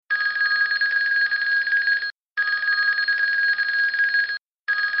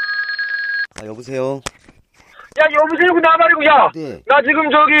여보세요? 야, 여보세요? 나 말이고, 야. 네. 나 지금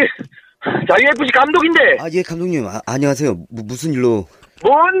저기, 자유FC 감독인데. 예, 감독님. 안녕하세요. 무슨 일로?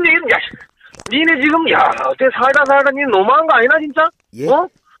 뭔 일, 야, 니네 지금, 야, 어떻게 살다 니네 너무한 거 아니나, 진짜? 예?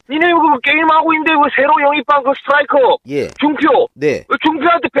 니네 그 게임하고 있는데, 그 새로 영입한 그 스트라이커. 예. 중표. 네.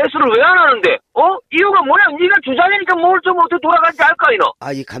 중표한테 패스를 왜 안 하는데? 이유가 뭐야? 니가 주장이니까 뭘 좀 어떻게 돌아가는지 알까, 이너?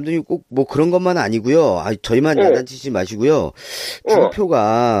 이 감독님 꼭 뭐 그런 것만 아니고요. 저희만 야단치지 마시고요.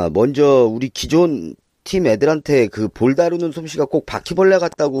 중표가 먼저 우리 기존 팀 애들한테 그 볼 다루는 솜씨가 꼭 바퀴벌레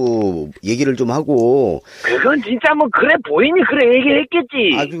같다고 얘기를 좀 하고. 그건 진짜 뭐 그래 보이니 그래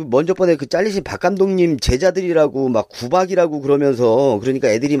얘기했겠지. 그리고 먼저 번에 그 잘리신 박 감독님 제자들이라고 막 구박이라고 그러면서 그러니까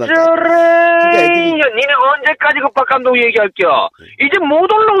애들이 막. 그러니까 애들이. 야, 니네 언제까지 그 박 감독 얘기할게요? 이제 못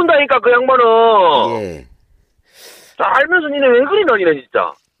올라온다니까 그 양반은. 예. 알면서 니네 왜 그리 너니네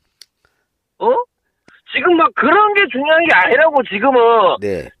진짜. 지금 막 그런 게 중요한 게 아니라고 지금은.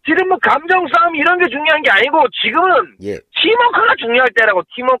 네. 지금 뭐 감정 싸움 이런 게 중요한 게 아니고 지금은 팀워크가 중요할 때라고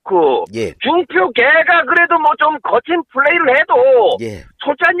팀워크. 예. 중표 걔가 그래도 뭐 좀 거친 플레이를 해도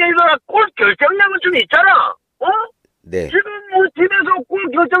소찬이 일어나 골 결정력은 좀 있잖아. 네. 지금 우리 팀에서 골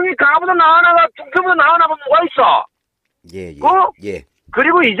결정이 가보다 나하나가 중표보다 나하나가 뭐가 있어? 예. 예.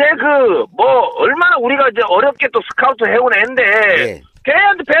 그리고 이제 얼마나 우리가 이제 어렵게 또 스카우트 해온 애인데.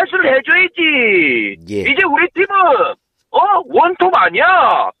 걔한테 패스를 해줘야지. 예. 이제 우리 팀은 원톱 아니야.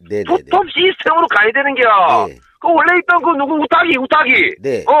 투톱 시스템으로 가야 되는 게야. 그 원래 있던 그 누구 우타기.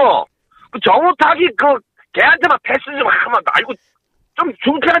 네. 그 정우타기 걔한테만 패스 좀 하면 알고 좀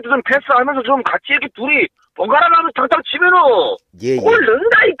중편한테 좀 패스하면서 좀 같이 이렇게 둘이 번갈아 가면서 탕탕 치면은 골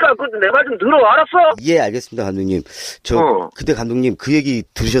넣는다니까. 그 내 말 좀 들어 알았어? 예, 알겠습니다, 감독님. 그때 감독님 그 얘기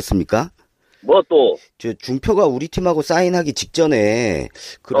들으셨습니까? 뭐 또? 중표가 우리 팀하고 사인하기 직전에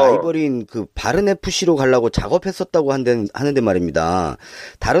그 라이벌인 그 바른 FC로 가려고 작업했었다고 하는데 말입니다.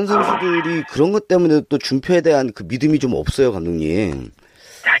 다른 선수들이 그런 것 때문에 또 중표에 대한 그 믿음이 좀 없어요, 감독님.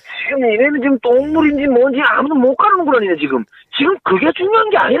 자, 지금 얘네는 지금 똥물인지 뭔지 아무도 못 가는구나, 니네 지금. 지금 그게 중요한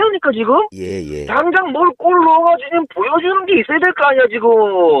게 아니라니까, 지금? 예. 당장 뭘 골 넣어가지고 보여주는 게 있어야 될 거 아니야, 지금.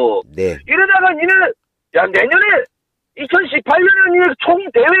 네. 이러다가 니네, 야, 내년에 2018년에 총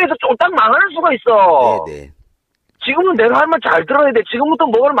대회에서 쫄딱 망하는 수가 있어. 네. 지금은 내가 할 말 잘 들어야 돼. 지금부터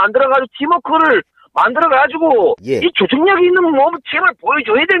뭘 만들어가지고 팀워크를 만들어가지고 이 조직력이 있는 팀을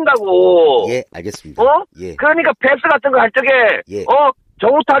보여줘야 된다고. 예, 알겠습니다. 예. 그러니까 패스 같은 거 할 적에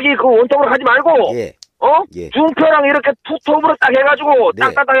정우타기 그 원톱으로 하지 말고 중표랑 이렇게 투톱으로 딱 해가지고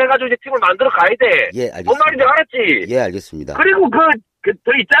딱딱딱 해가지고 이제 팀을 만들어 가야 돼. 예, 알겠습니다. 뭔 말인지 알았지? 예, 알겠습니다. 그리고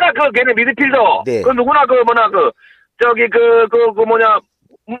저 있잖아 걔네 미드필더. 네. 그 누구나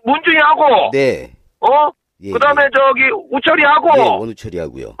문준이하고. 네. 그 다음에 우철이하고. 네,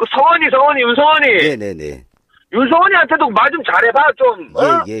 원우철이하고요. 그 윤성원이. 네네네. 윤성원이한테도 말 좀 잘해봐, 좀.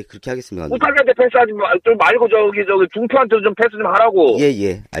 예, 그렇게 하겠습니다. 우탁이한테 패스하지 말고, 중표한테도 좀 패스 좀 하라고.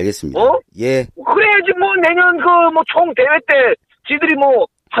 예, 알겠습니다. 예. 그래야지, 내년 총 대회 때, 지들이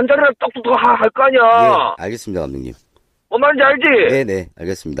한 자리라도 똑똑 할 거 아니야. 예, 알겠습니다, 감독님. 뭔 말인지 알지? 네네,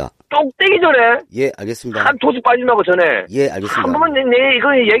 알겠습니다. 똑 떼기 전에. 예, 알겠습니다. 한 토스 빠지나고 전에. 예, 알겠습니다. 한 번만 내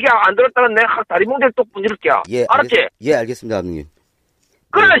이거 얘기 안 들었다가 내 다리 뭉대를 똑 분질게. 예, 알았지? 예, 알겠습니다, 감독님.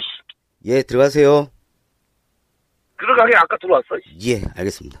 그래, 예, 들어가세요. 들어가게 아까 들어왔어. 예,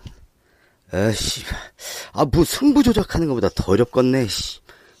 알겠습니다. 뭐 승부 조작하는 것보다 더 어렵겠네, 씨.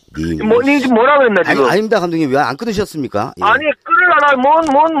 니 지금 뭐라 그랬나, 지금? 아닙니다, 감독님. 왜 안 끊으셨습니까? 예. 아니, 끊으려나,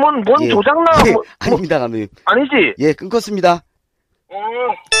 뭔 조작나. 아닙니다, 감독님. 아니지? 예, 끊겠습니다.